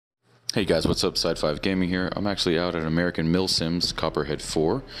Hey guys, what's up? Side 5 Gaming here. I'm actually out at American Milsim's Copperhead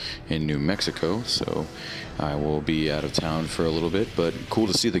 4 in New Mexico, so I will be out of town for a little bit, but cool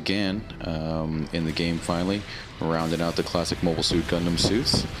to see the GYAN in the game finally, rounding out the classic Mobile Suit Gundam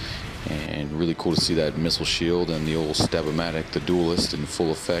suits, and really cool to see that missile shield and the old Stab-O-Matic, the duelist, in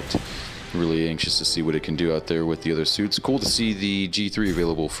full effect. Really anxious to see what it can do out there with the other suits. Cool to see the G3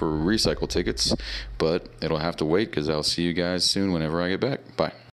 available for recycle tickets, but it'll have to wait because I'll see you guys soon whenever I get back. Bye.